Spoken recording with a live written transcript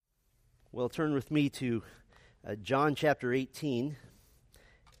Well, turn with me to John chapter 18.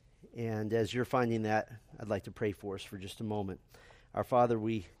 And as you're finding that, I'd like to pray for us for just a moment. Our Father,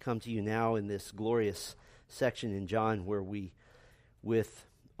 we come to you now in this glorious section in John where we, with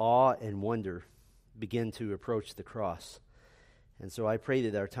awe and wonder, begin to approach the cross. And so I pray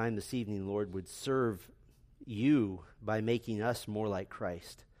that our time this evening, Lord, would serve you by making us more like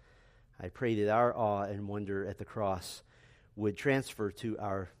Christ. I pray that our awe and wonder at the cross would transfer to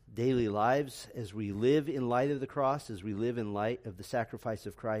our daily lives as we live in light of the cross, as we live in light of the sacrifice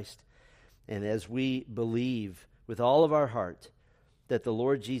of Christ, and as we believe with all of our heart that the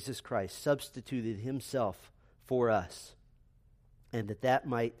Lord Jesus Christ substituted himself for us, and that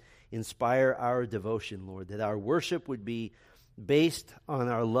might inspire our devotion, Lord, that our worship would be based on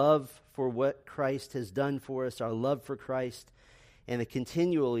our love for what Christ has done for us, our love for Christ, and a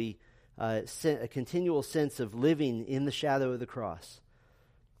continual sense of living in the shadow of the cross.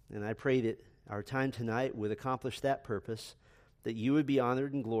 And I pray that our time tonight would accomplish that purpose, that you would be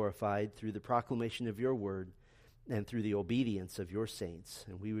honored and glorified through the proclamation of your word and through the obedience of your saints.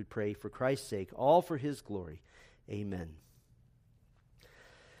 And we would pray for Christ's sake, all for his glory. Amen.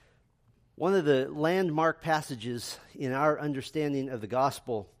 One of the landmark passages in our understanding of the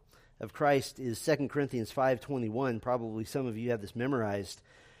gospel of Christ is 2 Corinthians 5:21. Probably some of you have this memorized.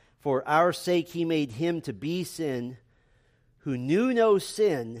 For our sake he made him to be sin who knew no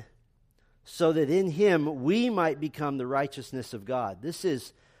sin, so that in him we might become the righteousness of God. This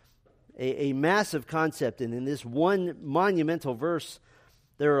is a massive concept, and in this one monumental verse,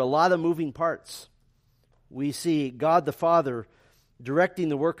 there are a lot of moving parts. We see God the Father directing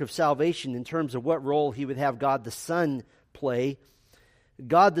the work of salvation in terms of what role he would have God the Son play.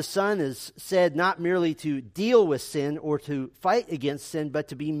 God the Son is said not merely to deal with sin or to fight against sin, but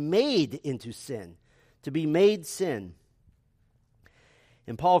to be made into sin, to be made sin.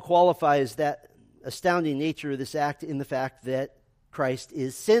 And Paul qualifies that astounding nature of this act in the fact that Christ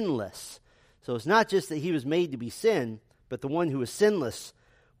is sinless. So it's not just that he was made to be sin, but the one who was sinless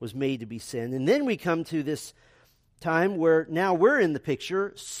was made to be sin. And then we come to this time where now we're in the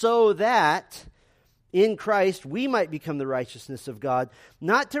picture so that in Christ we might become the righteousness of God,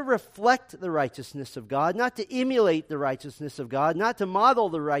 not to reflect the righteousness of God, not to emulate the righteousness of God, not to model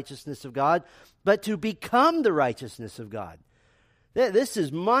the righteousness of God, but to become the righteousness of God. This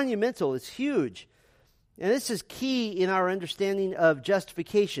is monumental. It's huge. And this is key in our understanding of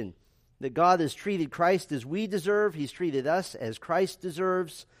justification, that God has treated Christ as we deserve. He's treated us as Christ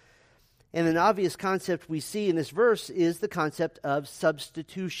deserves. And an obvious concept we see in this verse is the concept of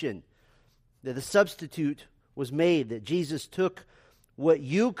substitution. That the substitute was made, that Jesus took what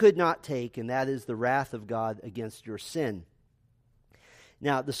you could not take, and that is the wrath of God against your sin.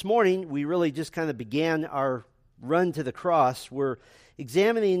 Now, this morning, we really just kind of began our run to the cross. We're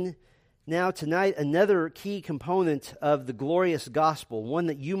examining now tonight another key component of the glorious gospel, one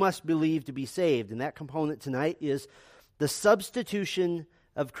that you must believe to be saved. And that component tonight is the substitution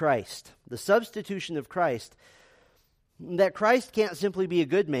of Christ. The substitution of Christ. That Christ can't simply be a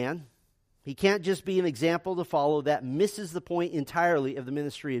good man. He can't just be an example to follow. That misses the point entirely of the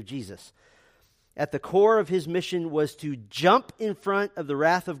ministry of Jesus. At the core of his mission was to jump in front of the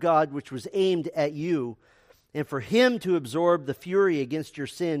wrath of God, which was aimed at you, and for him to absorb the fury against your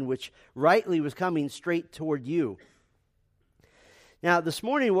sin, which rightly was coming straight toward you. Now, this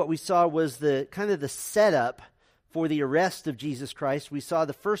morning what we saw was the kind of the setup for the arrest of Jesus Christ. We saw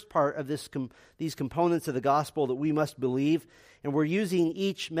the first part of these components of the gospel that we must believe, and we're using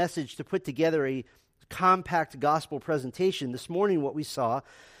each message to put together a compact gospel presentation. This morning what we saw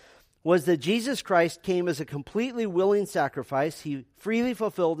was that Jesus Christ came as a completely willing sacrifice. He freely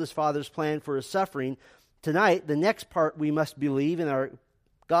fulfilled his Father's plan for his suffering. Tonight, the next part we must believe in our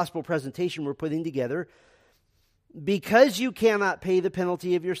gospel presentation we're putting together. Because you cannot pay the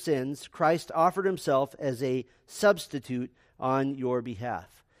penalty of your sins, Christ offered himself as a substitute on your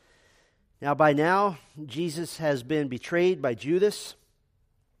behalf. Now, by now, Jesus has been betrayed by Judas,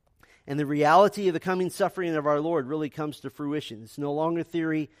 and the reality of the coming suffering of our Lord really comes to fruition. It's no longer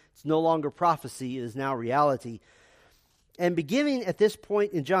theory, it's no longer prophecy, it is now reality. And beginning at this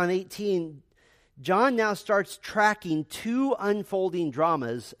point in John 18, John now starts tracking two unfolding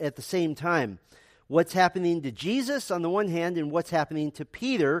dramas at the same time. What's happening to Jesus on the one hand, and what's happening to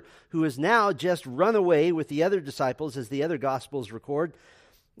Peter, who has now just run away with the other disciples, as the other Gospels record.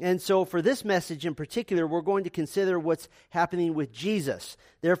 And so for this message in particular, we're going to consider what's happening with Jesus.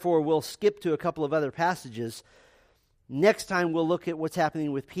 Therefore, we'll skip to a couple of other passages. Next time, we'll look at what's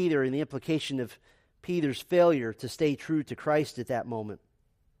happening with Peter and the implication of Peter's failure to stay true to Christ at that moment.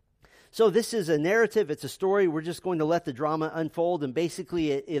 So this is a narrative, it's a story. We're just going to let the drama unfold, and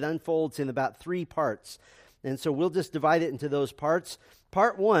basically it unfolds in about 3 parts. And so we'll just divide it into those parts.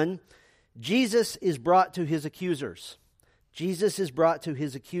 Part 1, Jesus is brought to his accusers. Jesus is brought to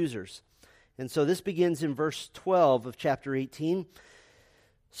his accusers. And so this begins in verse 12 of chapter 18.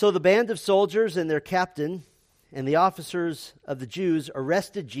 So the band of soldiers and their captain and the officers of the Jews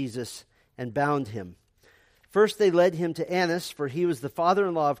arrested Jesus and bound him. First they led him to Annas, for he was the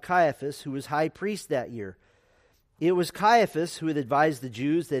father-in-law of Caiaphas, who was high priest that year. It was Caiaphas who had advised the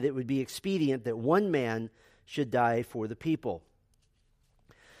Jews that it would be expedient that one man should die for the people.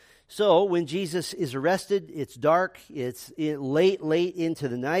 So when Jesus is arrested, it's dark, it's late into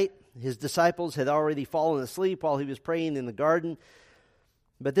the night. His disciples had already fallen asleep while he was praying in the garden.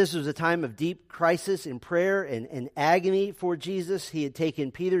 But this was a time of deep crisis in prayer and agony for Jesus. He had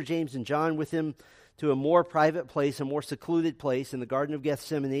taken Peter, James, and John with him to a more private place, a more secluded place in the Garden of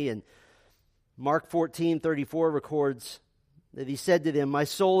Gethsemane. And Mark 14:34 records that he said to them, "My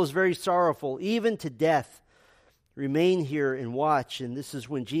soul is very sorrowful, even to death. Remain here and watch." And this is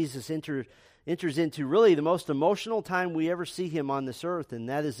when Jesus enters into really the most emotional time we ever see him on this earth, and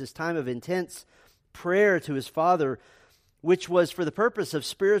that is this time of intense prayer to his Father, which was for the purpose of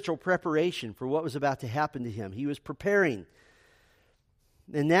spiritual preparation for what was about to happen to him. He was preparing.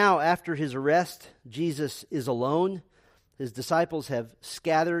 And now, after his arrest, Jesus is alone. His disciples have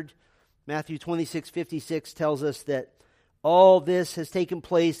scattered. Matthew 26:56 tells us that all this has taken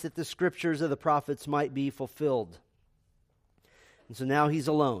place that the scriptures of the prophets might be fulfilled. And so now he's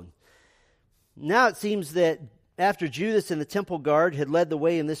alone. Now it seems that after Judas and the temple guard had led the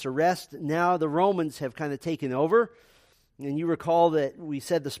way in this arrest, now the Romans have kind of taken over. And you recall that we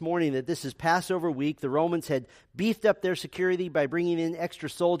said this morning that this is Passover week. The Romans had beefed up their security by bringing in extra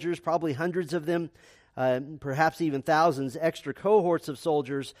soldiers, probably hundreds of them, perhaps even thousands, extra cohorts of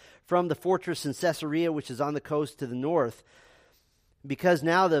soldiers from the fortress in Caesarea, which is on the coast to the north, because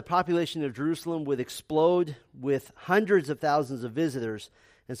now the population of Jerusalem would explode with hundreds of thousands of visitors.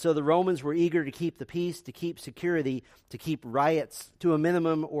 And so the Romans were eager to keep the peace, to keep security, to keep riots to a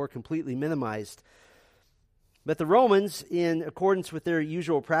minimum or completely minimized. But the Romans, in accordance with their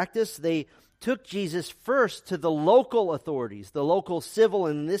usual practice, they took Jesus first to the local authorities, the local civil,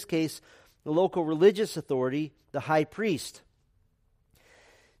 and in this case, the local religious authority, the high priest.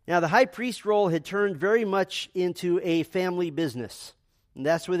 Now, the high priest role had turned very much into a family business, and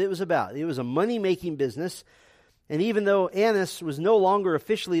that's what it was about. It was a money-making business, and even though Annas was no longer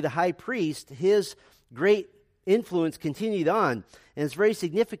officially the high priest, his great influence continued on, and it's very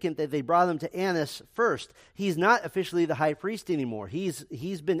significant that they brought him to Annas first. He's not officially the high priest anymore. He's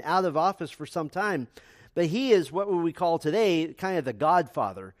been out of office for some time, but he is what we call today kind of the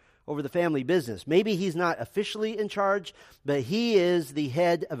godfather over the family business. Maybe he's not officially in charge, but he is the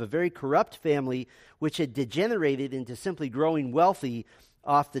head of a very corrupt family which had degenerated into simply growing wealthy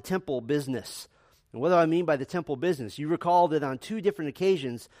off the temple business. And what do I mean by the temple business? You recall that on 2 different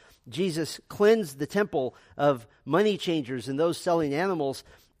occasions, Jesus cleansed the temple of money changers and those selling animals,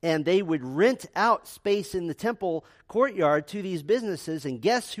 and they would rent out space in the temple courtyard to these businesses, and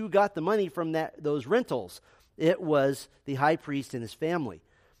guess who got the money from those rentals? It was the high priest and his family.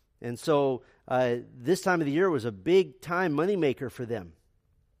 And so this time of the year was a big-time moneymaker for them.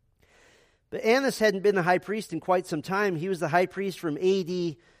 But Annas hadn't been the high priest in quite some time. He was the high priest from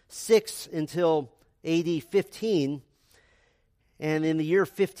AD 6 until AD 15. And in the year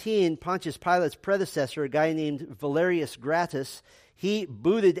 15, Pontius Pilate's predecessor, a guy named Valerius Gratus, he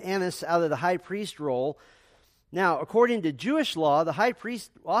booted Annas out of the high priest role. Now, according to Jewish law, the high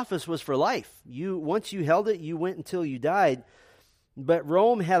priest office was for life. Once you held it, you went until you died. But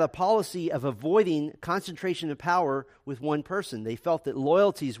Rome had a policy of avoiding concentration of power with one person. They felt that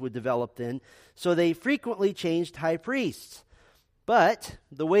loyalties would develop then, so they frequently changed high priests. But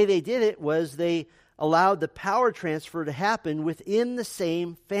the way they did it was they allowed the power transfer to happen within the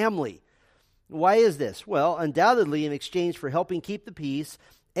same family. Why is this? Well, undoubtedly in exchange for helping keep the peace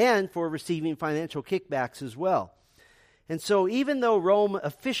and for receiving financial kickbacks as well. And so even though Rome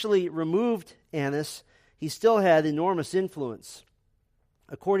officially removed Annas, he still had enormous influence.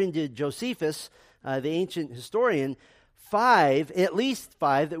 According to Josephus, the ancient historian, at least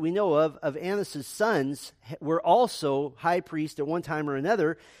five that we know of Annas' sons were also high priests at one time or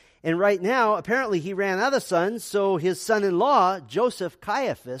another. And right now, apparently he ran out of sons, so his son-in-law, Joseph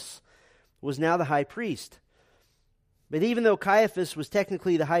Caiaphas, was now the high priest. But even though Caiaphas was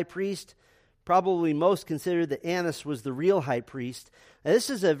technically the high priest, probably most considered that Annas was the real high priest. Now, this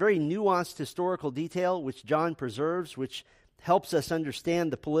is a very nuanced historical detail which John preserves, which helps us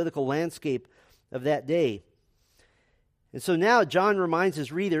understand the political landscape of that day. And so now John reminds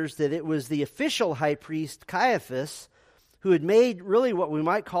his readers that it was the official high priest Caiaphas who had made really what we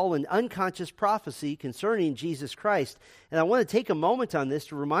might call an unconscious prophecy concerning Jesus Christ. And I want to take a moment on this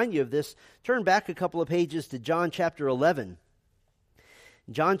to remind you of this. Turn back a couple of pages to John chapter 11.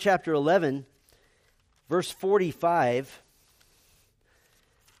 John chapter 11, verse 45.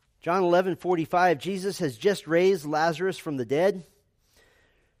 John 11:45, Jesus has just raised Lazarus from the dead.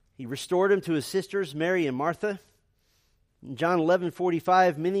 He restored him to his sisters, Mary and Martha. In John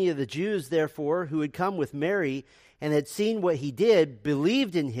 11:45, many of the Jews, therefore, who had come with Mary and had seen what he did,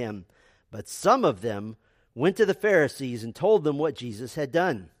 believed in him. But some of them went to the Pharisees and told them what Jesus had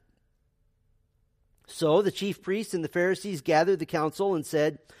done. So the chief priests and the Pharisees gathered the council and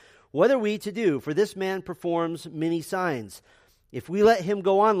said, "What are we to do? For this man performs many signs. If we let him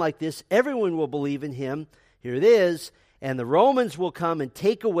go on like this, everyone will believe in him." Here it is. "And the Romans will come and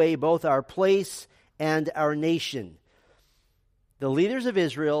take away both our place and our nation." The leaders of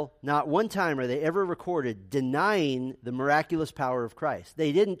Israel, not one time are they ever recorded denying the miraculous power of Christ.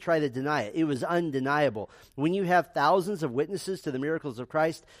 They didn't try to deny it. It was undeniable. When you have thousands of witnesses to the miracles of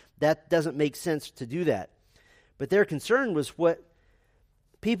Christ, that doesn't make sense to do that. But their concern was what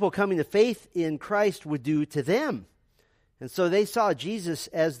people coming to faith in Christ would do to them. And so they saw Jesus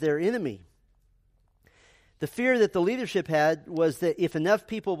as their enemy. The fear that the leadership had was that if enough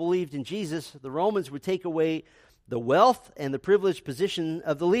people believed in Jesus, the Romans would take away the wealth and the privileged position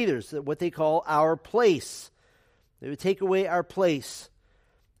of the leaders, what they call our place. They would take away our place,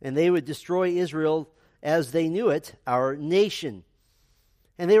 and they would destroy Israel as they knew it, our nation.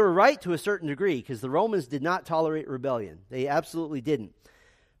 And they were right to a certain degree, because the Romans did not tolerate rebellion. They absolutely didn't.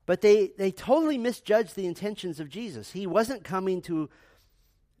 But they totally misjudged the intentions of Jesus. He wasn't coming to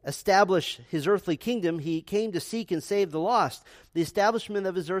establish his earthly kingdom. He came to seek and save the lost. The establishment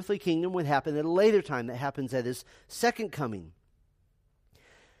of his earthly kingdom would happen at a later time. That happens at his second coming.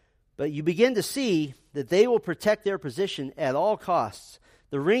 But you begin to see that they will protect their position at all costs.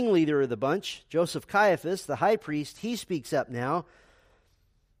 The ringleader of the bunch, Joseph Caiaphas, the high priest, he speaks up now.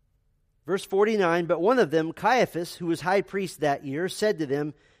 Verse 49, "But one of them, Caiaphas, who was high priest that year, said to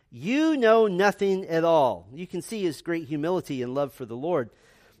them, 'You know nothing at all.'" You can see his great humility and love for the Lord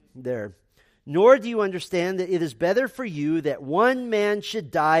there. "Nor do you understand that it is better for you that one man should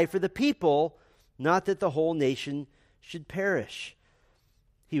die for the people, not that the whole nation should perish."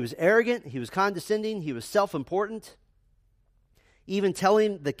 He was arrogant, he was condescending, he was self-important, even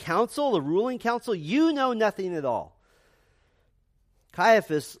telling the council, the ruling council, "You know nothing at all."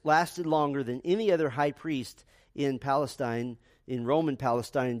 Caiaphas lasted longer than any other high priest in Palestine, in Roman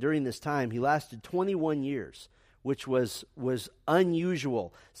Palestine during this time. He lasted 21 years, which was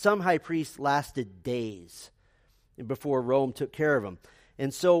unusual. Some high priests lasted days before Rome took care of them.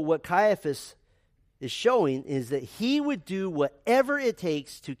 And so what Caiaphas is showing is that he would do whatever it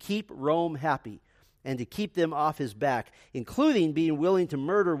takes to keep Rome happy and to keep them off his back, including being willing to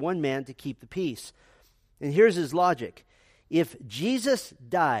murder one man to keep the peace. And here's his logic. If Jesus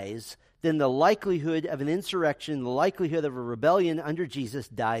dies, then the likelihood of an insurrection, the likelihood of a rebellion under Jesus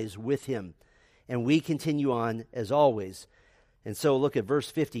dies with him. And we continue on as always. And so look at verse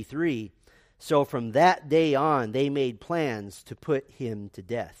 53. "So from that day on, they made plans to put him to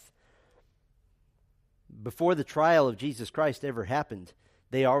death." Before the trial of Jesus Christ ever happened,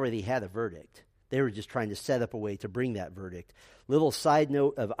 they already had a verdict. They were just trying to set up a way to bring that verdict. Little side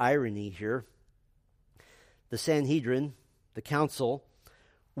note of irony here. The Sanhedrin, the council,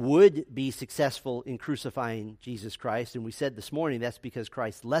 would be successful in crucifying Jesus Christ. And we said this morning that's because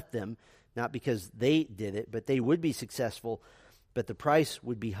Christ let them, not because they did it, but they would be successful, but the price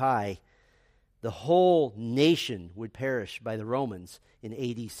would be high. The whole nation would perish by the Romans in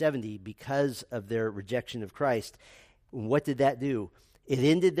AD 70 because of their rejection of Christ. And what did that do? It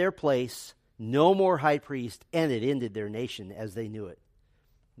ended their place, no more high priest, and it ended their nation as they knew it.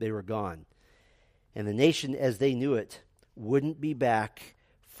 They were gone. And the nation as they knew it wouldn't be back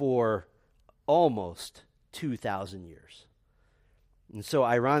for almost 2,000 years. And so,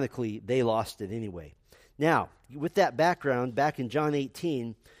 ironically, they lost it anyway. Now, with that background, back in John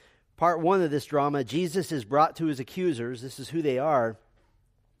 18, part 1 of this drama, Jesus is brought to his accusers. This is who they are.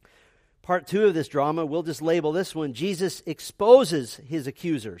 Part 2 of this drama, we'll just label this one, Jesus exposes his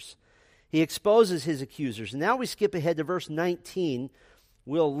accusers. He exposes his accusers. And now we skip ahead to verse 19.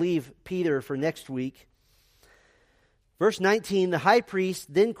 We'll leave Peter for next week. Verse 19, the high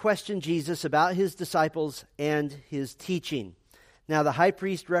priest then questioned Jesus about his disciples and his teaching. Now, the high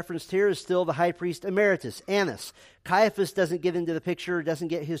priest referenced here is still the high priest emeritus, Annas. Caiaphas doesn't get into the picture, doesn't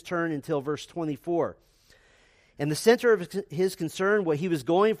get his turn until verse 24. And the center of his concern, what he was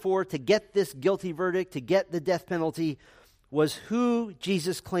going for to get this guilty verdict, to get the death penalty, was who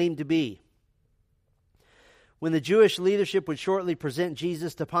Jesus claimed to be. When the Jewish leadership would shortly present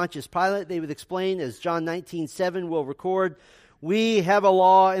Jesus to Pontius Pilate, they would explain, as John 19:7 will record, "We have a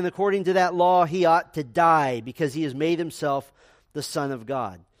law, and according to that law, he ought to die because he has made himself the Son of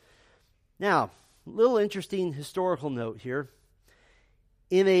God." Now, a little interesting historical note here.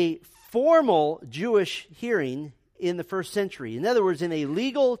 In a formal Jewish hearing in the first century, in other words, in a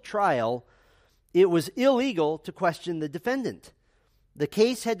legal trial, it was illegal to question the defendant. The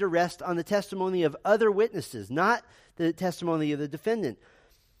case had to rest on the testimony of other witnesses, not the testimony of the defendant.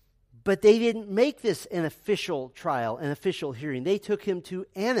 But they didn't make this an official trial, an official hearing. They took him to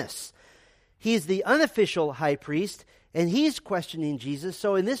Annas. He's the unofficial high priest, and he's questioning Jesus.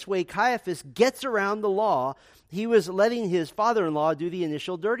 So in this way, Caiaphas gets around the law. He was letting his father-in-law do the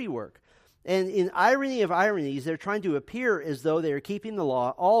initial dirty work. And in irony of ironies, they're trying to appear as though they're keeping the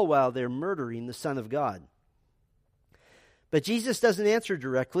law, all while they're murdering the Son of God. But Jesus doesn't answer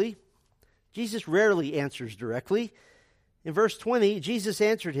directly. Jesus rarely answers directly. In verse 20, Jesus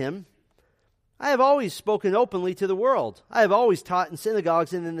answered him, "I have always spoken openly to the world. I have always taught in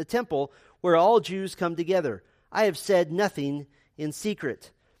synagogues and in the temple where all Jews come together. I have said nothing in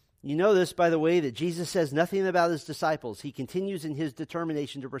secret." You know this, by the way, that Jesus says nothing about his disciples. He continues in his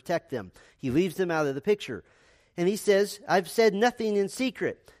determination to protect them. He leaves them out of the picture. And he says, "I've said nothing in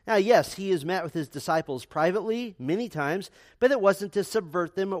secret." Now, yes, he has met with his disciples privately many times, but it wasn't to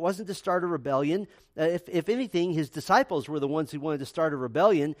subvert them. It wasn't to start a rebellion. If anything, his disciples were the ones who wanted to start a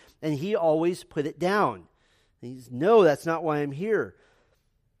rebellion, and he always put it down. He's, "No, that's not why I'm here."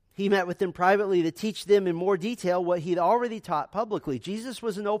 He met with them privately to teach them in more detail what he'd already taught publicly. Jesus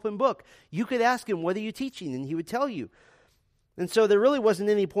was an open book. You could ask him, "What are you teaching?" and he would tell you. And so there really wasn't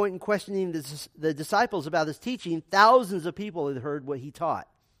any point in questioning the disciples about his teaching. Thousands of people had heard what he taught.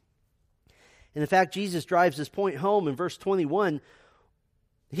 And in fact, Jesus drives this point home in verse 21.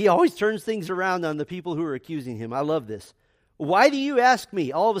 He always turns things around on the people who are accusing him. I love this. "Why do you ask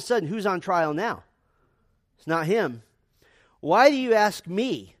me?" All of a sudden, who's on trial now? It's not him. "Why do you ask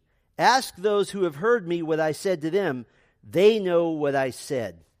me? Ask those who have heard me what I said to them. They know what I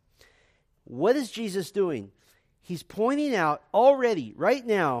said." What is Jesus doing? He's pointing out already, right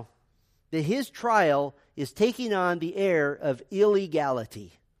now, that his trial is taking on the air of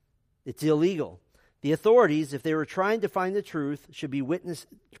illegality. It's illegal. The authorities, if they were trying to find the truth, should be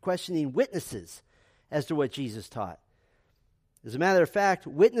questioning witnesses as to what Jesus taught. As a matter of fact,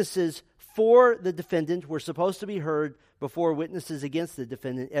 witnesses for the defendant were supposed to be heard before witnesses against the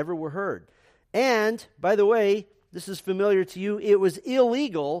defendant ever were heard. And, by the way, this is familiar to you, it was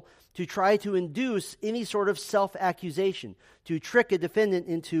illegal to try to induce any sort of self-accusation, to trick a defendant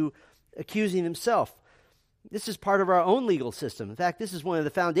into accusing himself. This is part of our own legal system. In fact, this is one of the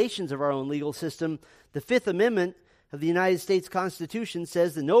foundations of our own legal system. The Fifth Amendment of the United States Constitution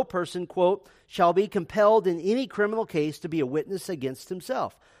says that no person, quote, "shall be compelled in any criminal case to be a witness against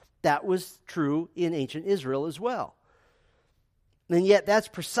himself." That was true in ancient Israel as well. And yet that's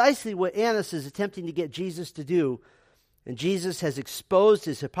precisely what Annas is attempting to get Jesus to do. And Jesus has exposed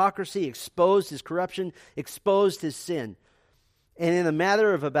his hypocrisy, exposed his corruption, exposed his sin. And in a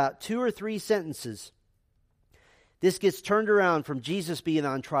matter of about 2 or 3 sentences, this gets turned around from Jesus being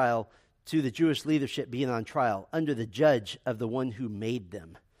on trial to the Jewish leadership being on trial under the judge of the one who made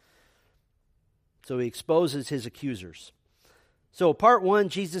them. So he exposes his accusers. So part 1,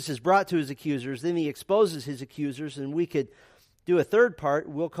 Jesus is brought to his accusers, then he exposes his accusers, and we could do a third part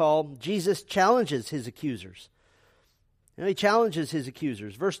we'll call Jesus challenges his accusers. Now he challenges his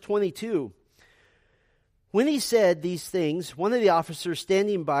accusers. Verse 22, when he said these things, one of the officers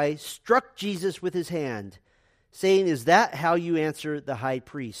standing by struck Jesus with his hand, saying, "Is that how you answer the high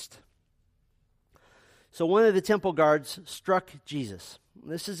priest?" So one of the temple guards struck Jesus.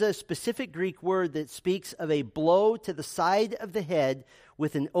 This is a specific Greek word that speaks of a blow to the side of the head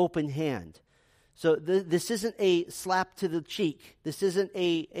with an open hand. So this isn't a slap to the cheek. This isn't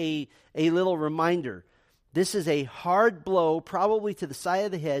a little reminder. This is a hard blow, probably to the side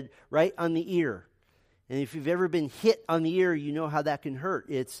of the head, right on the ear. And if you've ever been hit on the ear, you know how that can hurt.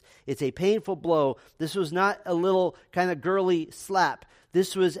 It's a painful blow. This was not a little kind of girly slap.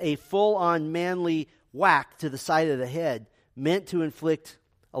 This was a full-on manly whack to the side of the head, meant to inflict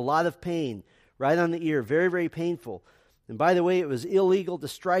a lot of pain right on the ear. Very, very painful. And by the way, it was illegal to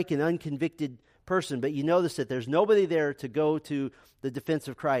strike an unconvicted person, but you notice that there's nobody there to go to the defense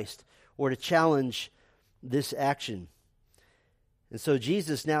of Christ or to challenge this action. And so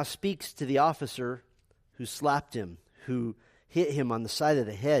Jesus now speaks to the officer who slapped him, who hit him on the side of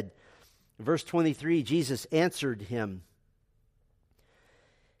the head. In verse 23, Jesus answered him.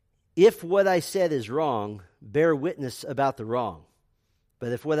 If what I said is wrong, bear witness about the wrong.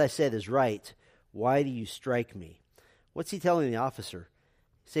 But if what I said is right, why do you strike me? What's he telling the officer?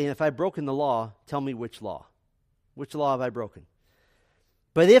 Saying, if I've broken the law, tell me which law. Which law have I broken?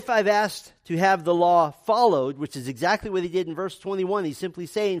 But if I've asked to have the law followed, which is exactly what he did in verse 21, he's simply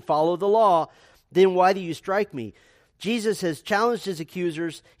saying, follow the law, then why do you strike me? Jesus has challenged his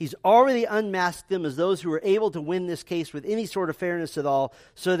accusers. He's already unmasked them as those who are able to win this case with any sort of fairness at all.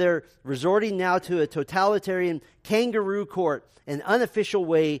 So they're resorting now to a totalitarian kangaroo court, an unofficial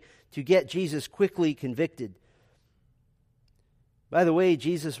way to get Jesus quickly convicted. By the way,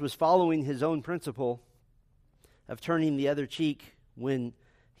 Jesus was following his own principle of turning the other cheek when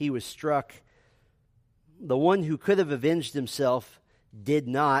he was struck. The one who could have avenged himself did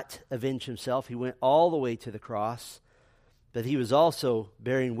not avenge himself. He went all the way to the cross. But he was also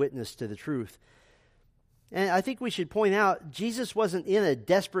bearing witness to the truth. And I think we should point out, Jesus wasn't in a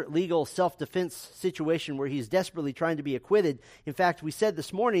desperate legal self-defense situation where he's desperately trying to be acquitted. In fact, we said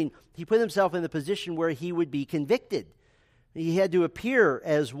this morning, he put himself in the position where he would be convicted. He had to appear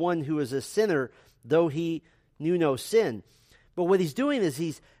as one who is a sinner, though he knew no sin. But what he's doing is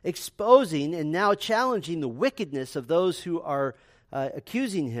he's exposing and now challenging the wickedness of those who are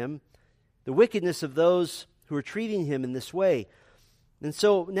accusing him, the wickedness of those who are treating him in this way. And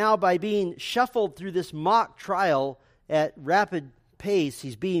so now by being shuffled through this mock trial at rapid pace,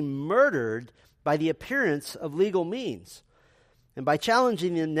 he's being murdered by the appearance of legal means. And by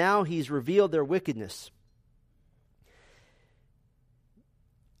challenging them now, he's revealed their wickedness.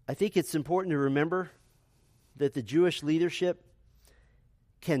 I think it's important to remember that the Jewish leadership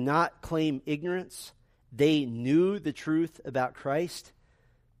cannot claim ignorance. They knew the truth about Christ.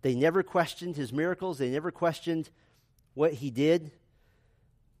 They never questioned his miracles. They never questioned what he did.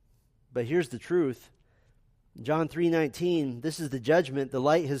 But here's the truth. John 3:19, this is the judgment. The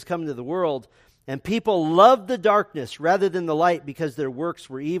light has come into the world, and people loved the darkness rather than the light because their works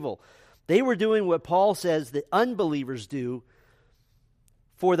were evil. They were doing what Paul says that unbelievers do.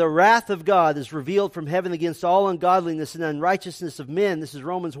 For the wrath of God is revealed from heaven against all ungodliness and unrighteousness of men, this is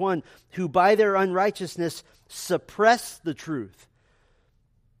Romans 1, who by their unrighteousness suppress the truth.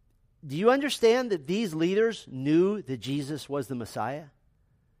 Do you understand that these leaders knew that Jesus was the Messiah?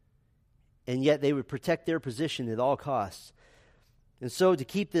 And yet they would protect their position at all costs. And so to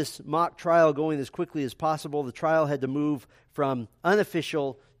keep this mock trial going as quickly as possible, the trial had to move from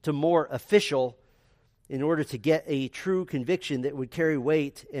unofficial to more official in order to get a true conviction that would carry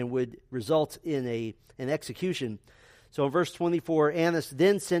weight and would result in an execution. So in verse 24, Annas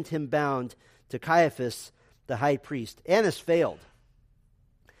then sent him bound to Caiaphas, the high priest. Annas failed.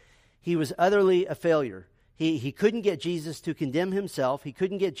 He was utterly a failure. He couldn't get Jesus to condemn himself. He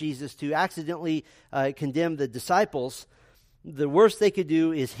couldn't get Jesus to accidentally condemn the disciples. The worst they could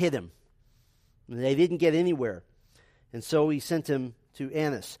do is hit him. They didn't get anywhere. And so he sent him to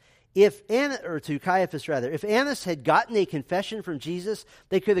Annas. To Caiaphas rather. If Annas had gotten a confession from Jesus,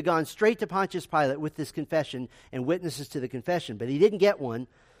 they could have gone straight to Pontius Pilate with this confession and witnesses to the confession. But he didn't get one.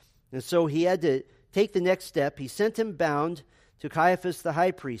 And so he had to take the next step. He sent him bound to Caiaphas the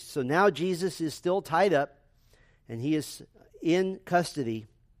high priest. So now Jesus is still tied up and he is in custody.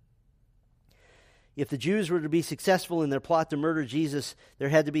 If the Jews were to be successful in their plot to murder Jesus, there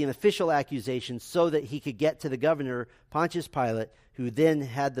had to be an official accusation so that he could get to the governor, Pontius Pilate, who then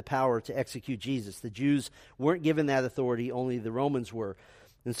had the power to execute Jesus. The Jews weren't given that authority, only the Romans were.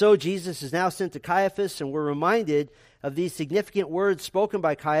 And so Jesus is now sent to Caiaphas, and we're reminded of these significant words spoken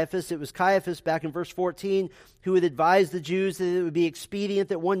by Caiaphas. It was Caiaphas, back in verse 14, who had advised the Jews that it would be expedient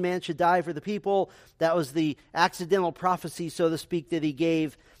that one man should die for the people. That was the accidental prophecy, so to speak, that he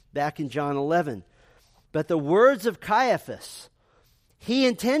gave back in John 11. But the words of Caiaphas, he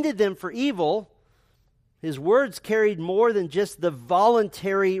intended them for evil. His words carried more than just the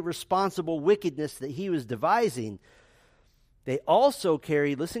voluntary, responsible wickedness that he was devising. They also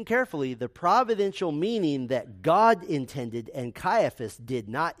carried, listen carefully, the providential meaning that God intended and Caiaphas did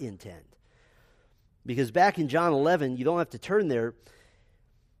not intend. Because back in John 11, you don't have to turn there,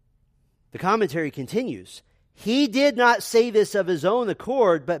 the commentary continues. He did not say this of his own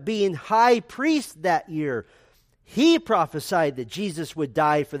accord, but being high priest that year, he prophesied that Jesus would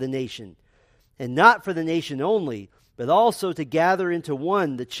die for the nation, and not for the nation only, but also to gather into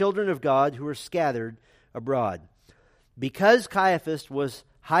one the children of God who are scattered abroad. Because Caiaphas was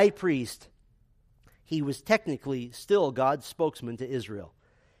high priest, he was technically still God's spokesman to Israel.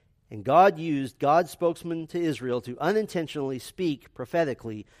 And God used God's spokesman to Israel to unintentionally speak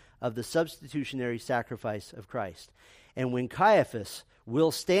prophetically of the substitutionary sacrifice of Christ. And when Caiaphas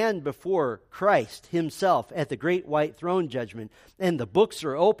will stand before Christ himself at the great white throne judgment, and the books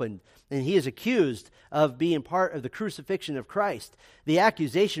are opened, and he is accused of being part of the crucifixion of Christ. The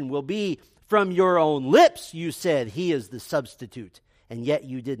accusation will be, from your own lips you said he is the substitute, and yet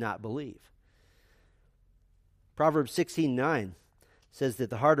you did not believe. Proverbs 16:9 says that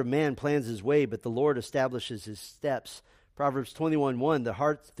the heart of man plans his way, but the Lord establishes his steps. Proverbs 21:1,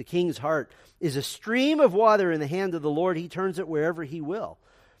 the king's heart is a stream of water in the hand of the Lord. He turns it wherever he will.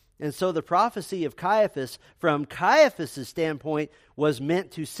 And so the prophecy of Caiaphas, from Caiaphas' standpoint, was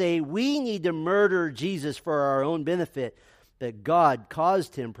meant to say, we need to murder Jesus for our own benefit. But God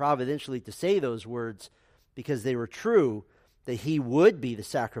caused him providentially to say those words because they were true, that he would be the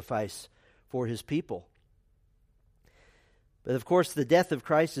sacrifice for his people. But of course, the death of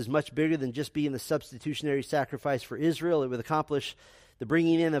Christ is much bigger than just being the substitutionary sacrifice for Israel. It would accomplish the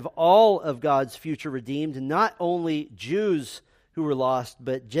bringing in of all of God's future redeemed, and not only Jews who were lost,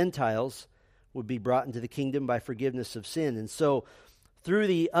 but Gentiles would be brought into the kingdom by forgiveness of sin. And so, through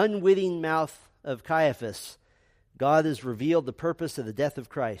the unwitting mouth of Caiaphas, God has revealed the purpose of the death of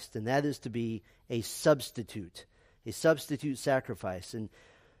Christ, and that is to be a substitute sacrifice. And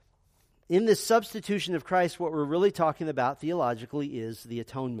in this substitution of Christ, what we're really talking about theologically is the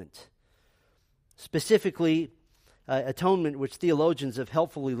atonement. Specifically, atonement, which theologians have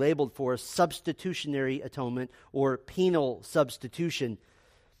helpfully labeled for us substitutionary atonement or penal substitution.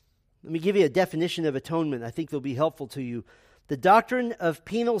 Let me give you a definition of atonement. I think they'll be helpful to you. The doctrine of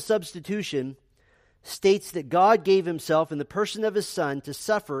penal substitution states that God gave himself in the person of his Son to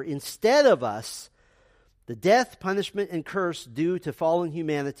suffer instead of us the death, punishment, and curse due to fallen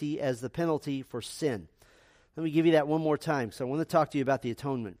humanity as the penalty for sin. Let me give you that one more time, so I want to talk to you about the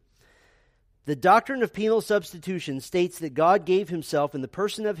atonement. The doctrine of penal substitution states that God gave himself in the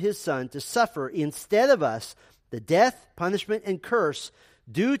person of his Son to suffer instead of us the death, punishment, and curse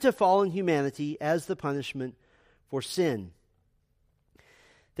due to fallen humanity as the punishment for sin.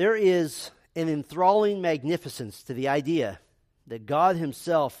 There is an enthralling magnificence to the idea that God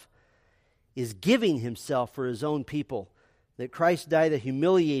himself is giving himself for his own people, that Christ died a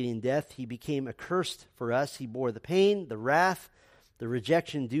humiliating death. He became accursed for us. He bore the pain, the wrath, the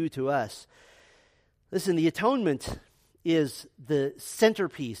rejection due to us. Listen, the atonement is the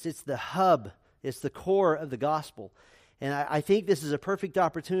centerpiece. It's the hub. It's the core of the gospel. And I think this is a perfect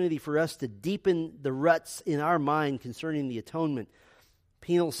opportunity for us to deepen the ruts in our mind concerning the atonement,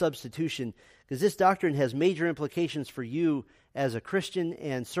 penal substitution, because this doctrine has major implications for you as a Christian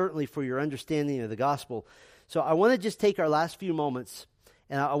and certainly for your understanding of the gospel. So I want to just take our last few moments,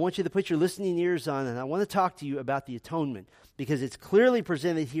 and I want you to put your listening ears on, and I want to talk to you about the atonement, because it's clearly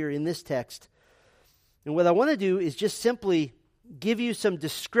presented here in this text. And what I want to do is just simply give you some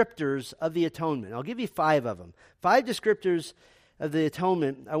descriptors of the atonement. I'll give you 5 of them. 5 descriptors of the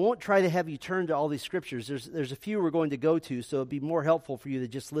atonement. I won't try to have you turn to all these scriptures. There's a few we're going to go to, so it'll be more helpful for you to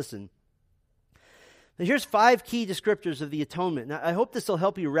just listen. Now here's 5 key descriptors of the atonement. Now I hope this will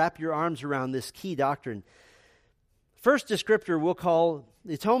help you wrap your arms around this key doctrine. First descriptor we'll call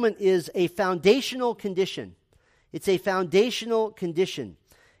the atonement is a foundational condition. It's a foundational condition.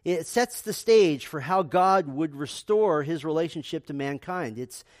 It sets the stage for how God would restore his relationship to mankind.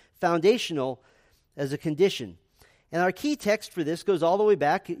 It's foundational as a condition. And our key text for this goes all the way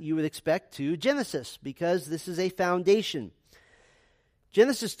back, you would expect, to Genesis, because this is a foundation.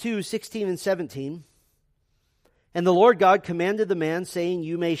 Genesis 2:16 and 17. And the Lord God commanded the man, saying,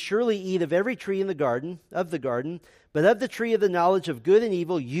 You may surely eat of every tree in the garden, but of the tree of the knowledge of good and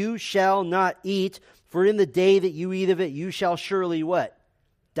evil you shall not eat, for in the day that you eat of it you shall surely what?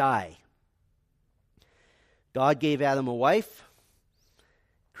 Die. God gave Adam a wife,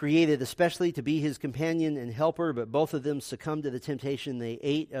 created especially to be his companion and helper, but both of them succumbed to the temptation. They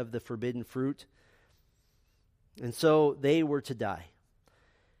ate of the forbidden fruit, and so they were to die.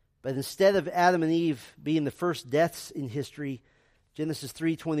 But instead of Adam and Eve being the first deaths in history, Genesis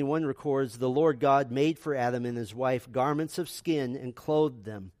 3:21 records, the Lord God made for Adam and his wife garments of skin and clothed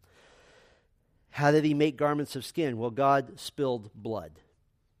them. How did he make garments of skin? Well, God spilled blood.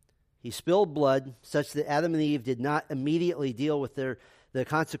 He spilled blood such that Adam and Eve did not immediately deal with the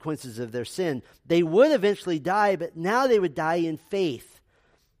consequences of their sin. They would eventually die, but now they would die in faith.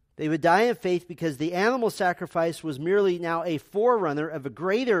 They would die in faith because the animal sacrifice was merely now a forerunner of a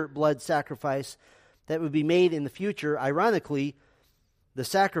greater blood sacrifice that would be made in the future. Ironically, the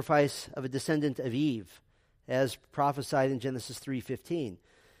sacrifice of a descendant of Eve, as prophesied in Genesis 3:15.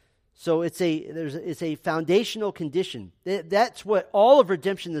 So it's a foundational condition. That's what all of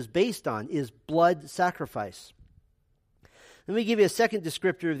redemption is based on, is blood sacrifice. Let me give you a second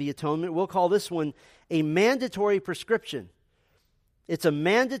descriptor of the atonement. We'll call this one a mandatory prescription. It's a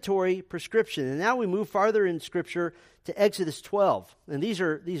mandatory prescription. And now we move farther in Scripture to Exodus 12. And these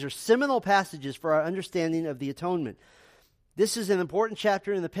are seminal passages for our understanding of the atonement. This is an important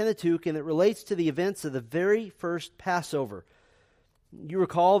chapter in the Pentateuch, and it relates to the events of the very first Passover. You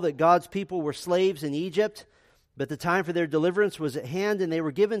recall that God's people were slaves in Egypt, but the time for their deliverance was at hand, and they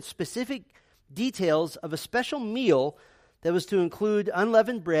were given specific details of a special meal that was to include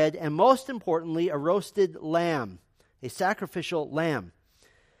unleavened bread and, most importantly, a roasted lamb, a sacrificial lamb.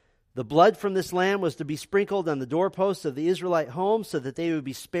 The blood from this lamb was to be sprinkled on the doorposts of the Israelite home so that they would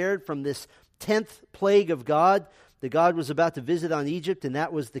be spared from this 10th plague of God that God was about to visit on Egypt, and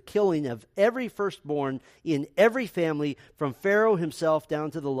that was the killing of every firstborn in every family, from Pharaoh himself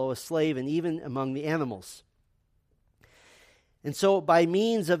down to the lowest slave, and even among the animals. And so by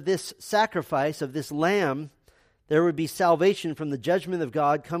means of this sacrifice, of this lamb, there would be salvation from the judgment of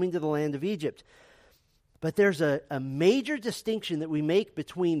God coming to the land of Egypt. But there's a major distinction that we make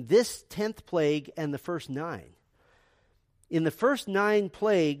between this 10th plague and the first 9. In the first 9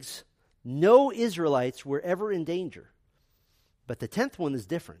 plagues, no Israelites were ever in danger. But the 10th one is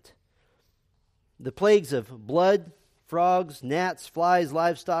different. The plagues of blood, frogs, gnats, flies,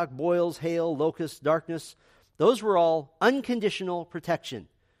 livestock, boils, hail, locusts, darkness, those were all unconditional protection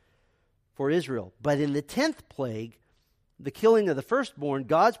for Israel. But in the 10th plague, the killing of the firstborn,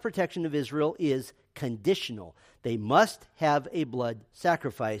 God's protection of Israel is conditional. They must have a blood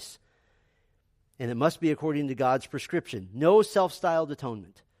sacrifice, and it must be according to God's prescription. No self-styled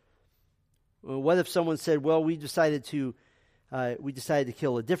atonement. Well, what if someone said, well, we decided to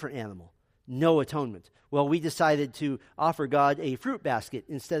kill a different animal? No atonement. Well, we decided to offer God a fruit basket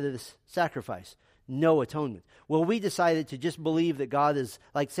instead of this sacrifice. No atonement. Well, we decided to just believe that God is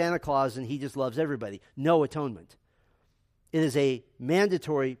like Santa Claus and he just loves everybody. No atonement. It is a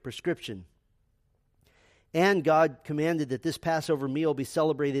mandatory prescription. And God commanded that this Passover meal be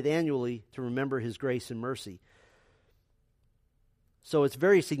celebrated annually to remember his grace and mercy. So it's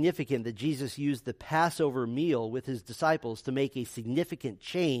very significant that Jesus used the Passover meal with his disciples to make a significant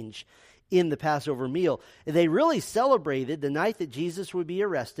change in the Passover meal. They really celebrated the night that Jesus would be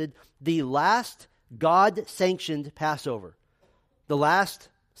arrested, the last God-sanctioned Passover, the last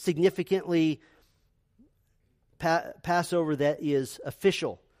significantly Passover that is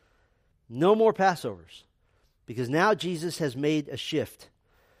official. No more Passovers, because now Jesus has made a shift.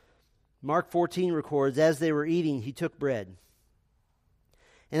 Mark 14 records, as they were eating, he took bread.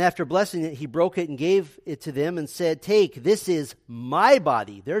 And after blessing it, he broke it and gave it to them and said, "Take, this is my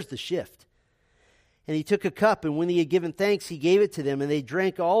body." There's the shift. And he took a cup, and when he had given thanks, he gave it to them, and they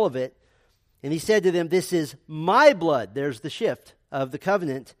drank all of it. And he said to them, "This is my blood." There's the shift of the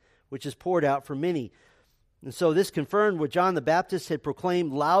covenant, which is poured out for many. And so this confirmed what John the Baptist had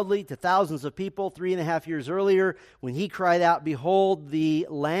proclaimed loudly to thousands of people 3.5 years earlier when he cried out, "Behold the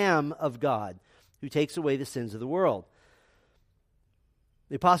Lamb of God who takes away the sins of the world."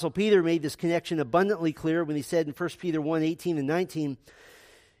 The Apostle Peter made this connection abundantly clear when he said in 1 Peter 1:18 and 19,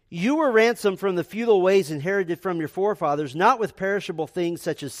 "You were ransomed from the futile ways inherited from your forefathers, not with perishable things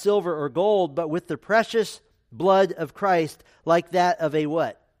such as silver or gold, but with the precious blood of Christ, like that of a"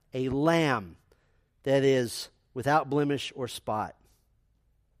 what? "A lamb that is without blemish or spot."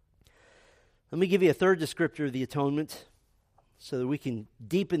 Let me give you a third descriptor of the atonement so that we can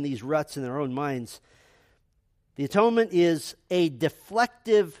deepen these ruts in our own minds. The atonement is a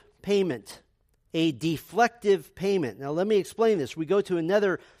deflective payment. A deflective payment. Now let me explain this. We go to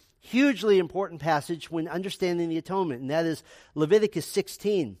another hugely important passage when understanding the atonement, and that is Leviticus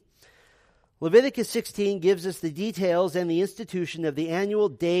 16. Leviticus 16 gives us the details and the institution of the annual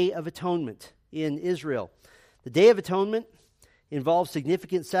Day of Atonement in Israel. The Day of Atonement involves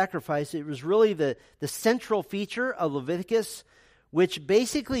significant sacrifice. It was really the central feature of Leviticus, which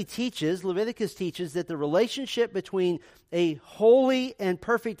basically Leviticus teaches that the relationship between a holy and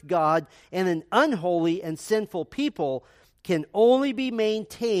perfect God and an unholy and sinful people can only be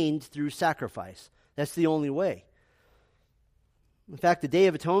maintained through sacrifice. That's the only way. In fact, the Day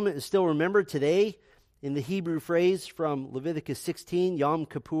of Atonement is still remembered today in the Hebrew phrase from Leviticus 16, Yom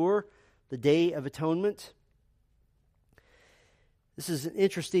Kippur, the Day of Atonement. This is an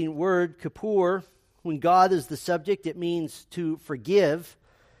interesting word, Kippur. When God is the subject, it means to forgive.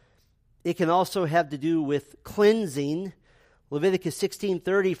 It can also have to do with cleansing. Leviticus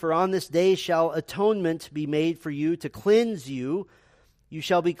 16:30, "For on this day shall atonement be made for you to cleanse you. You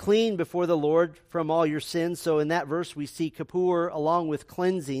shall be clean before the Lord from all your sins." So in that verse we see Kippur along with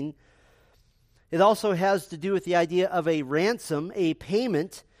cleansing. It also has to do with the idea of a ransom, a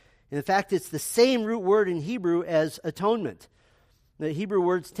payment. And in fact, it's the same root word in Hebrew as atonement. The Hebrew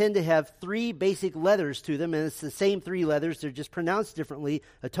words tend to have three basic letters to them, and it's the same three letters. They're just pronounced differently: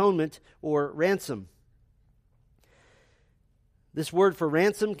 atonement or ransom. This word for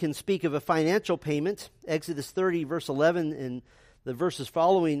ransom can speak of a financial payment. Exodus 30, verse 11, and the verses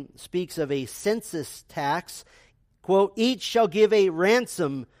following speaks of a census tax. Quote, each shall give a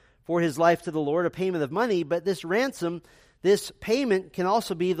ransom for his life to the Lord, a payment of money. But this ransom, this payment, can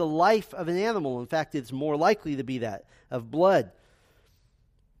also be the life of an animal. In fact, it's more likely to be that, of blood.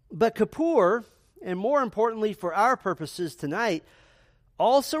 But Kippur, and more importantly for our purposes tonight,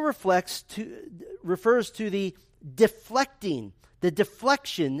 also refers to the deflection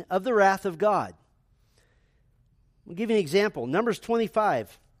of the wrath of God. I'll give you an example. Numbers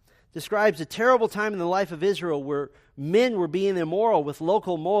 25 describes a terrible time in the life of Israel where men were being immoral with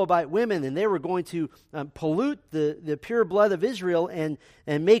local Moabite women, and they were going to pollute the pure blood of Israel and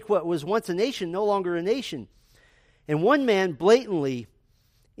make what was once a nation no longer a nation. And one man blatantly,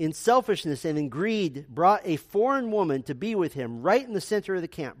 in selfishness and in greed, brought a foreign woman to be with him right in the center of the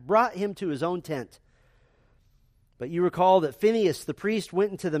camp, brought him to his own tent. But you recall that Phinehas the priest went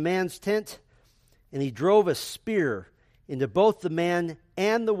into the man's tent, and he drove a spear into both the man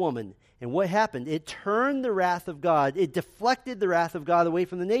and the woman. And what happened? It turned the wrath of God. It deflected the wrath of God away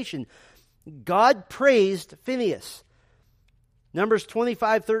from the nation. God praised Phinehas. Numbers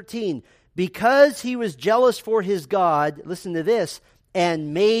 25:13. Because he was jealous for his God, listen to this,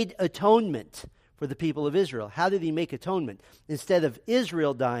 and made atonement for the people of Israel. How did he make atonement? Instead of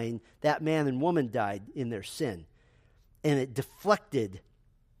Israel dying, that man and woman died in their sin. And it deflected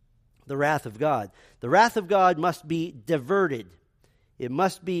the wrath of God. The wrath of God must be diverted. It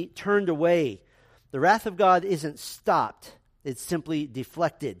must be turned away. The wrath of God isn't stopped. It's simply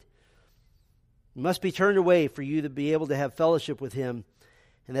deflected. It must be turned away for you to be able to have fellowship with him.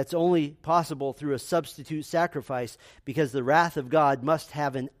 And that's only possible through a substitute sacrifice, because the wrath of God must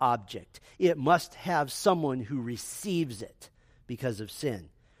have an object. It must have someone who receives it because of sin.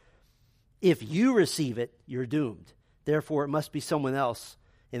 If you receive it, you're doomed. Therefore, it must be someone else,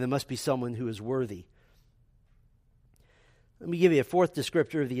 and it must be someone who is worthy. Let me give you a fourth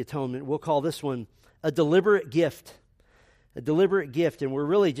descriptor of the atonement. We'll call this one a deliberate gift. A deliberate gift, and we're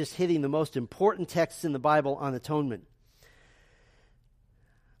really just hitting the most important texts in the Bible on atonement.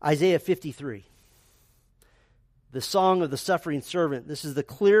 Isaiah 53, the song of the suffering servant. This is the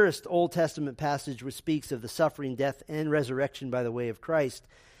clearest Old Testament passage which speaks of the suffering, death, and resurrection by the way of Christ.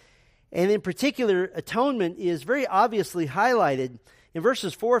 And in particular, atonement is very obviously highlighted. In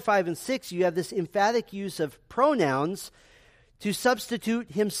verses 4, 5, and 6, you have this emphatic use of pronouns to substitute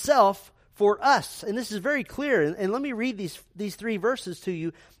himself for us. And this is very clear. And let me read these three verses to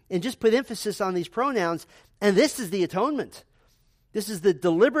you and just put emphasis on these pronouns. And this is the atonement. This is the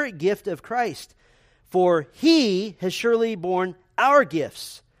deliberate gift of Christ. For he has surely borne our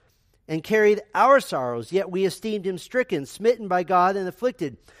gifts and carried our sorrows, yet we esteemed him stricken, smitten by God, and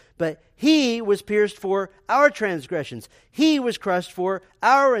afflicted. But he was pierced for our transgressions. He was crushed for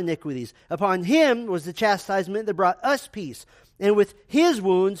our iniquities. Upon him was the chastisement that brought us peace. And with his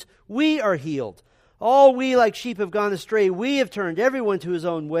wounds we are healed. All we like sheep have gone astray. We have turned everyone to his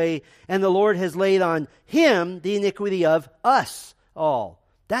own way. And the Lord has laid on him the iniquity of us all.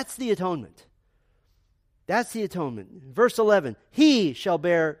 That's the atonement. That's the atonement. Verse 11, he shall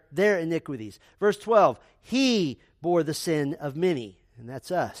bear their iniquities. Verse 12, he bore the sin of many. And that's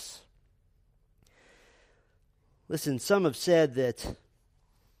us. Listen, some have said that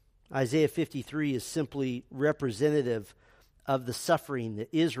Isaiah 53 is simply representative of the suffering that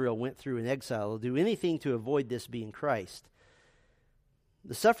Israel went through in exile. They'll do anything to avoid this being Christ.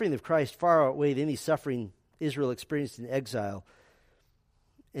 The suffering of Christ far outweighed any suffering Israel experienced in exile.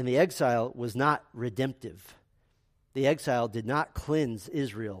 And the exile was not redemptive. The exile did not cleanse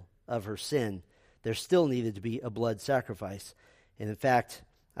Israel of her sin. There still needed to be a blood sacrifice. And in fact,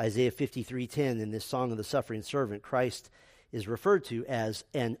 Isaiah 53:10, in this song of the suffering servant, Christ is referred to as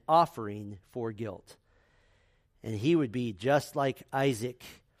an offering for guilt. And he would be just like Isaac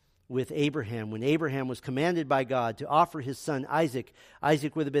with Abraham. When Abraham was commanded by God to offer his son Isaac,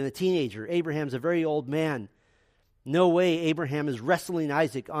 Isaac would have been a teenager. Abraham's a very old man. No way Abraham is wrestling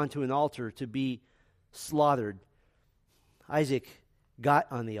Isaac onto an altar to be slaughtered. Isaac got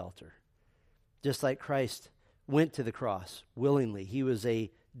on the altar, just like Christ went to the cross willingly. He was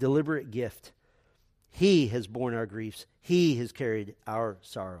a deliberate gift. He has borne our griefs. He has carried our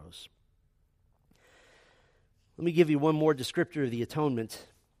sorrows. Let me give you one more descriptor of the atonement.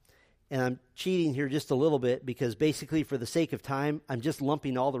 And I'm cheating here just a little bit because basically for the sake of time, I'm just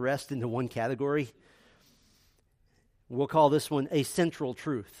lumping all the rest into one category. We'll call this one a central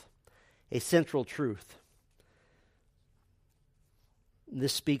truth. A central truth.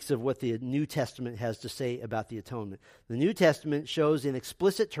 This speaks of what the New Testament has to say about the atonement. The New Testament shows in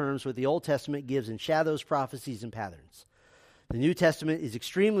explicit terms what the Old Testament gives in shadows, prophecies, and patterns. The New Testament is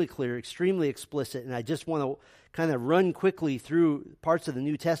extremely clear, extremely explicit, and I just want to kind of run quickly through parts of the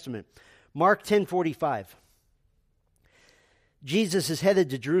New Testament. Mark 10:45. Jesus is headed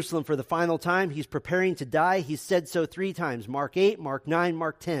to Jerusalem for the final time. He's preparing to die. He's said so 3 times. Mark 8, Mark 9,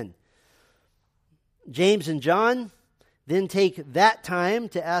 Mark 10. James and John then take that time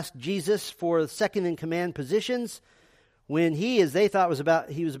to ask Jesus for second in command positions when he, as they thought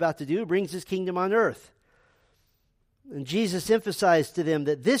he was about to do, brings his kingdom on earth. And Jesus emphasized to them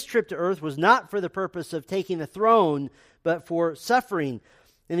that this trip to earth was not for the purpose of taking a throne, but for suffering.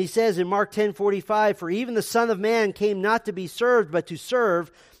 And he says in Mark 10:45, "For even the Son of Man came not to be served, but to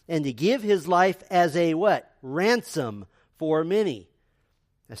serve, and to give his life as a" what? Ransom for many.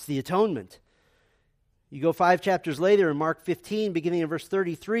 That's the atonement. You go 5 chapters later in Mark 15, beginning in verse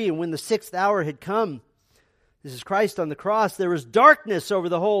 33, "And when the 6th hour had come," this is Christ on the cross, "there was darkness over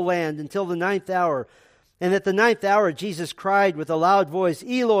the whole land until the 9th hour. And at the 9th hour, Jesus cried with a loud voice,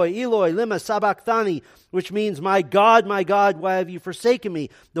 'Eloi, Eloi, lema sabachthani,' which means, my God, why have you forsaken me?"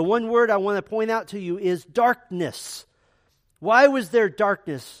 The one word I want to point out to you is darkness. Why was there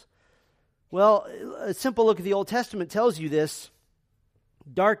darkness? Well, a simple look at the Old Testament tells you this.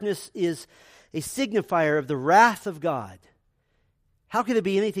 Darkness is a signifier of the wrath of God. How could it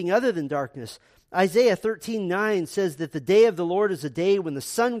be anything other than darkness? Isaiah 13:9 says that the day of the Lord is a day when the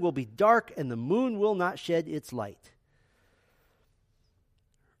sun will be dark and the moon will not shed its light.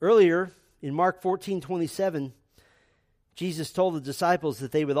 Earlier, in Mark 14:27, Jesus told the disciples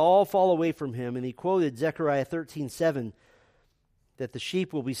that they would all fall away from him, and he quoted Zechariah 13:7, that the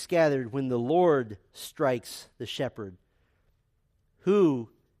sheep will be scattered when the Lord strikes the shepherd. Who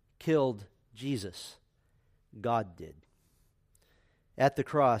killed Jesus? God did. At the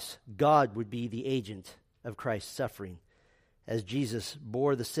cross, God would be the agent of Christ's suffering, as Jesus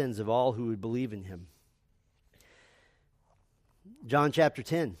bore the sins of all who would believe in him. John chapter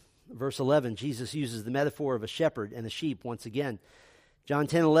 10, verse 11, Jesus uses the metaphor of a shepherd and a sheep once again. John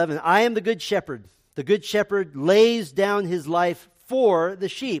 10:11, "I am the good shepherd. The good shepherd lays down his life for the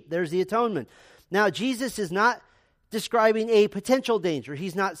sheep." There's the atonement. Now, Jesus is not describing a potential danger.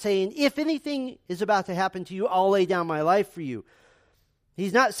 He's not saying, if anything is about to happen to you, I'll lay down my life for you.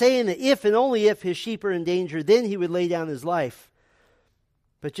 He's not saying that if and only if his sheep are in danger, then he would lay down his life.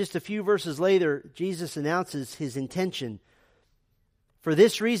 But just a few verses later, Jesus announces his intention. "For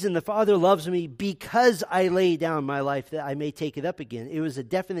this reason the Father loves me, because I lay down my life that I may take it up again." It was a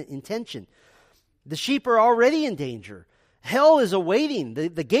definite intention. The sheep are already in danger. Hell is awaiting.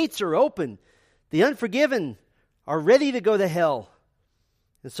 The gates are open. The unforgiven are ready to go to hell.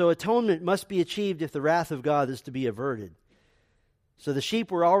 And so atonement must be achieved if the wrath of God is to be averted. So the sheep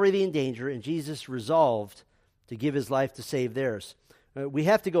were already in danger, and Jesus resolved to give his life to save theirs. We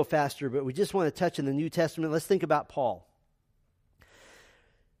have to go faster, but we just want to touch in the New Testament. Let's think about Paul.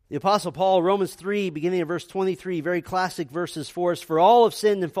 The Apostle Paul, Romans 3, beginning of verse 23, very classic verses for us. "For all have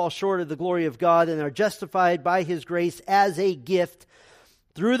sinned and fall short of the glory of God, and are justified by his grace as a gift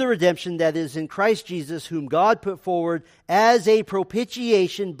through the redemption that is in Christ Jesus, whom God put forward as a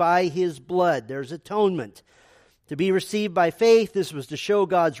propitiation by his blood." There's atonement. "To be received by faith, this was to show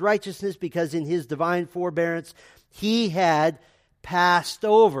God's righteousness, because in his divine forbearance he had passed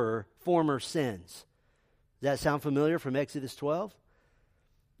over former sins." Does that sound familiar from Exodus 12?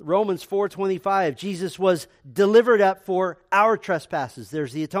 Romans 4:25, Jesus was delivered up for our trespasses.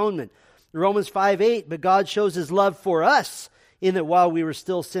 There's the atonement. Romans 5:8, "But God shows his love for us, in that while we were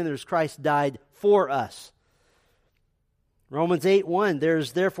still sinners, Christ died for us." Romans 8:1,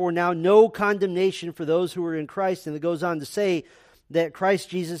 "There's therefore now no condemnation for those who are in Christ." And it goes on to say that Christ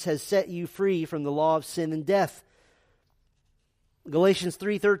Jesus has set you free from the law of sin and death. Galatians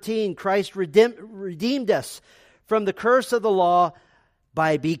 3:13, "Christ redeemed us from the curse of the law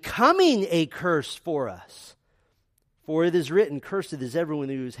by becoming a curse for us. For it is written, 'Cursed is everyone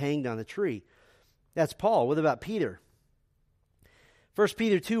who is hanged on a tree.'" That's Paul. What about Peter? 1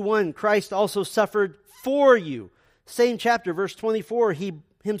 Peter 2:1, "Christ also suffered for you." Same chapter, verse 24, "He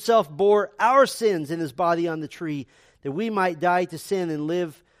himself bore our sins in his body on the tree, that we might die to sin and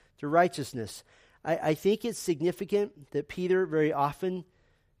live to righteousness." I think it's significant that Peter very often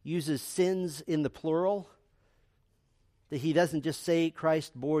uses sins in the plural. That he doesn't just say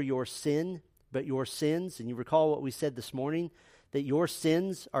Christ bore your sin, but your sins. And you recall what we said this morning, that your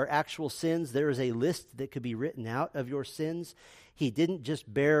sins are actual sins. There is a list that could be written out of your sins. He didn't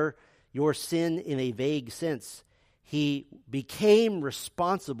just bear your sin in a vague sense. He became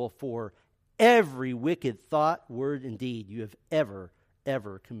responsible for every wicked thought, word, and deed you have ever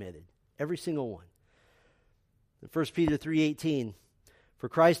ever committed. Every single one. In 1 Peter 3:18, for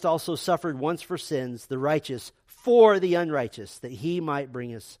Christ also suffered once for sins, the righteous for the unrighteous, that he might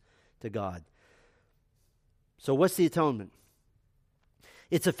bring us to God. So what's the atonement?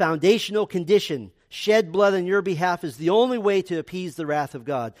 It's a foundational condition. Shed blood on your behalf is the only way to appease the wrath of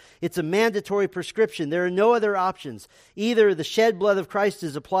God. It's a mandatory prescription. There are no other options. Either the shed blood of Christ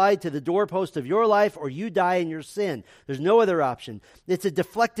is applied to the doorpost of your life or you die in your sin. There's no other option. It's a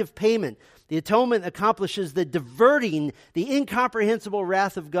deflective payment. The atonement accomplishes the diverting the incomprehensible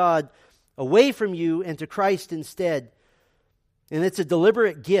wrath of God away from you and to Christ instead. And it's a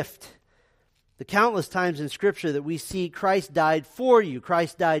deliberate gift. The countless times in Scripture that we see Christ died for you,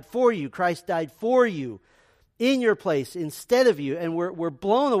 Christ died for you, Christ died for you, in your place, instead of you. And we're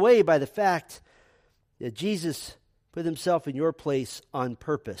blown away by the fact that Jesus put himself in your place on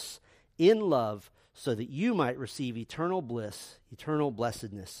purpose, in love, so that you might receive eternal bliss, eternal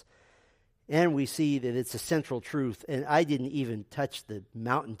blessedness. And we see that it's a central truth. And I didn't even touch the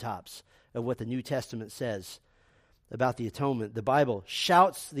mountaintops of what the New Testament says about the atonement. The Bible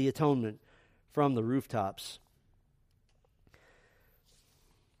shouts the atonement from the rooftops.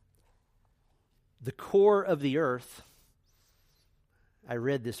 The core of the earth, I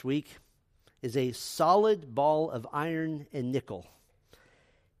read this week, is a solid ball of iron and nickel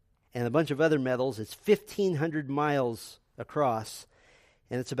and a bunch of other metals. It's 1,500 miles across,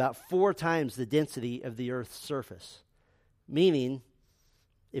 and it's about 4 times the density of the earth's surface. Meaning,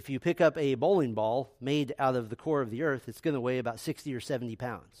 if you pick up a bowling ball made out of the core of the earth, it's going to weigh about 60 or 70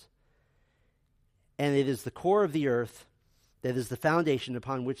 pounds. And it is the core of the earth that is the foundation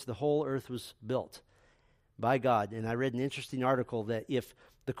upon which the whole earth was built by God. And I read an interesting article that if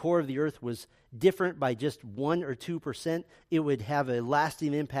the core of the earth was different by just 1 or 2%, it would have a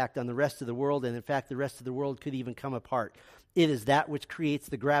lasting impact on the rest of the world. And in fact, the rest of the world could even come apart. It is that which creates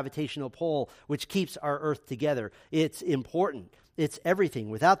the gravitational pull, which keeps our earth together. It's important. It's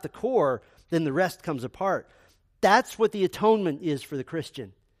everything. Without the core, then the rest comes apart. That's what the atonement is for the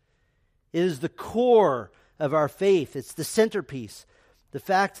Christian. It is the core of our faith. It's the centerpiece. The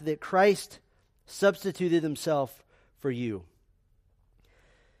fact that Christ substituted himself for you.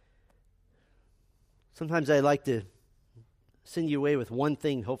 Sometimes I like to send you away with one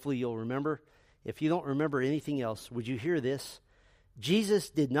thing. Hopefully you'll remember. If you don't remember anything else, would you hear this? Jesus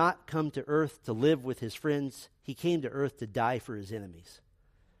did not come to earth to live with his friends. He came to earth to die for his enemies.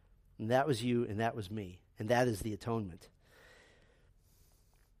 And that was you and that was me. And that is the atonement.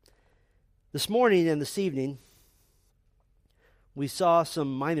 This morning and this evening, we saw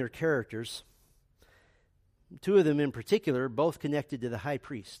some minor characters. 2 of them in particular, both connected to the high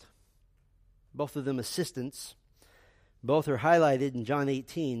priest. Both of them assistants. Both are highlighted in John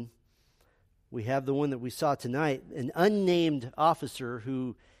 18. We have the one that we saw tonight, an unnamed officer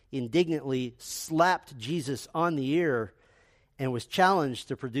who indignantly slapped Jesus on the ear and was challenged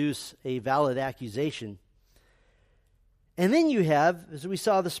to produce a valid accusation. And then you have, as we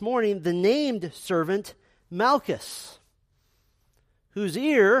saw this morning, the named servant Malchus, whose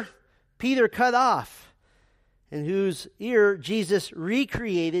ear Peter cut off, and whose ear Jesus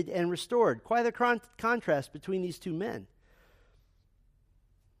recreated and restored. Quite a contrast between these 2 men.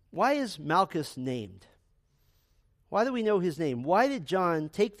 Why is Malchus named? Why do we know his name? Why did John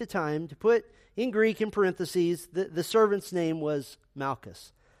take the time to put in Greek in parentheses the servant's name was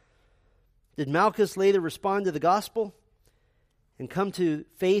Malchus? Did Malchus later respond to the gospel and come to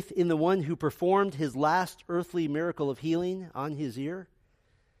faith in the one who performed his last earthly miracle of healing on his ear?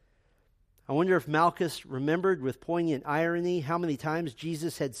 I wonder if Malchus remembered with poignant irony how many times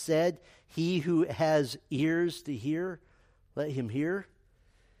Jesus had said, "He who has ears to hear, let him hear."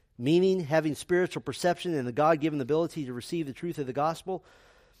 Meaning, having spiritual perception and the God-given ability to receive the truth of the gospel.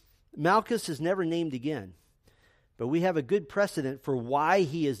 Malchus is never named again. But we have a good precedent for why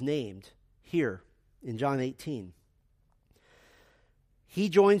he is named here in John 18. He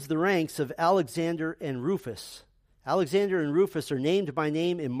joins the ranks of Alexander and Rufus. Alexander and Rufus are named by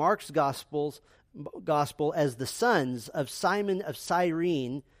name in Mark's gospel as the sons of Simon of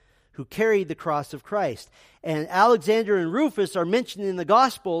Cyrene, who carried the cross of Christ. And Alexander and Rufus are mentioned in the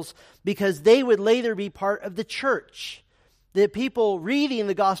Gospels because they would later be part of the church. That people reading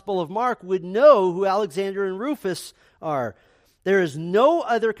the Gospel of Mark would know who Alexander and Rufus are. There is no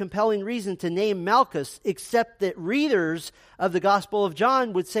other compelling reason to name Malchus except that readers of the Gospel of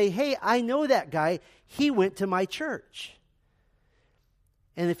John would say, "Hey, I know that guy. He went to my church."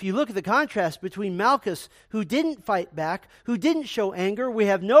 And if you look at the contrast between Malchus, who didn't fight back, who didn't show anger, we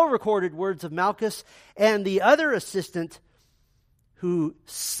have no recorded words of Malchus, and the other assistant who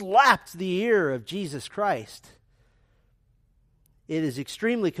slapped the ear of Jesus Christ, it is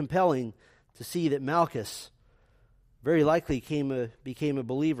extremely compelling to see that Malchus very likely became a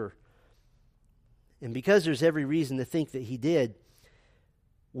believer. And because there's every reason to think that he did,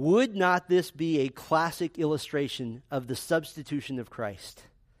 would not this be a classic illustration of the substitution of Christ?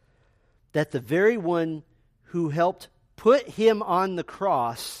 That the very one who helped put him on the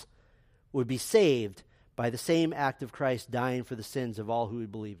cross would be saved by the same act of Christ dying for the sins of all who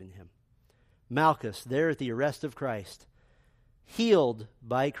would believe in him. Malchus, there at the arrest of Christ, healed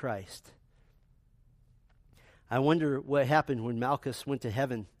by Christ. I wonder what happened when Malchus went to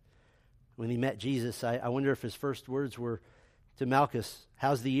heaven, when he met Jesus. I wonder if his first words were to Malchus,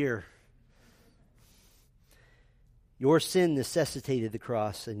 "How's the year?" Your sin necessitated the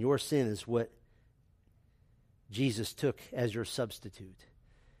cross, and your sin is what Jesus took as your substitute.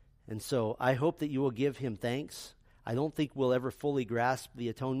 And so I hope that you will give him thanks. I don't think we'll ever fully grasp the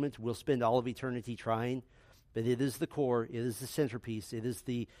atonement. We'll spend all of eternity trying, but it is the core, it is the centerpiece, it is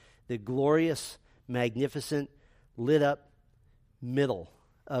the glorious, magnificent, lit up middle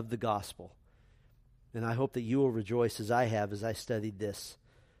of the gospel. And I hope that you will rejoice as I have as I studied this.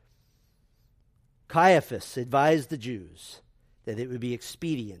 Caiaphas advised the Jews that it would be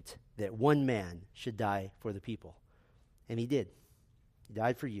expedient that one man should die for the people. And he did. He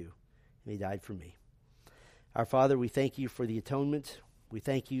died for you, and he died for me. Our Father, we thank you for the atonement. We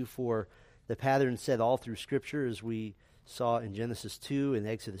thank you for the pattern set all through Scripture, as we saw in Genesis 2, and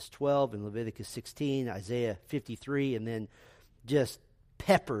Exodus 12, and Leviticus 16, Isaiah 53, and then just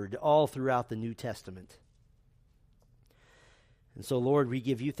peppered all throughout the New Testament. And so, Lord, we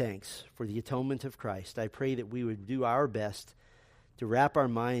give you thanks for the atonement of Christ. I pray that we would do our best to wrap our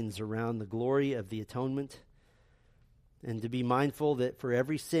minds around the glory of the atonement, and to be mindful that for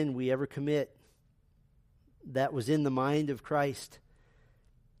every sin we ever commit, that was in the mind of Christ.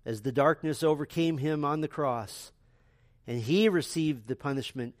 As the darkness overcame him on the cross, and he received the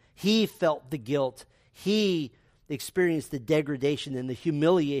punishment, he felt the guilt, he experienced the degradation and the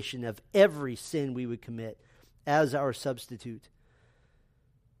humiliation of every sin we would commit as our substitute,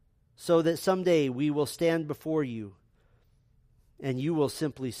 so that someday we will stand before you and you will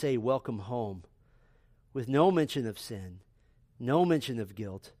simply say, "Welcome home," with no mention of sin, no mention of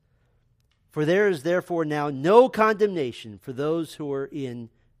guilt. For there is therefore now no condemnation for those who are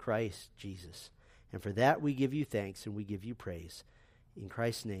in Christ Jesus. And for that we give you thanks and we give you praise. In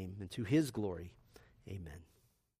Christ's name and to his glory, amen.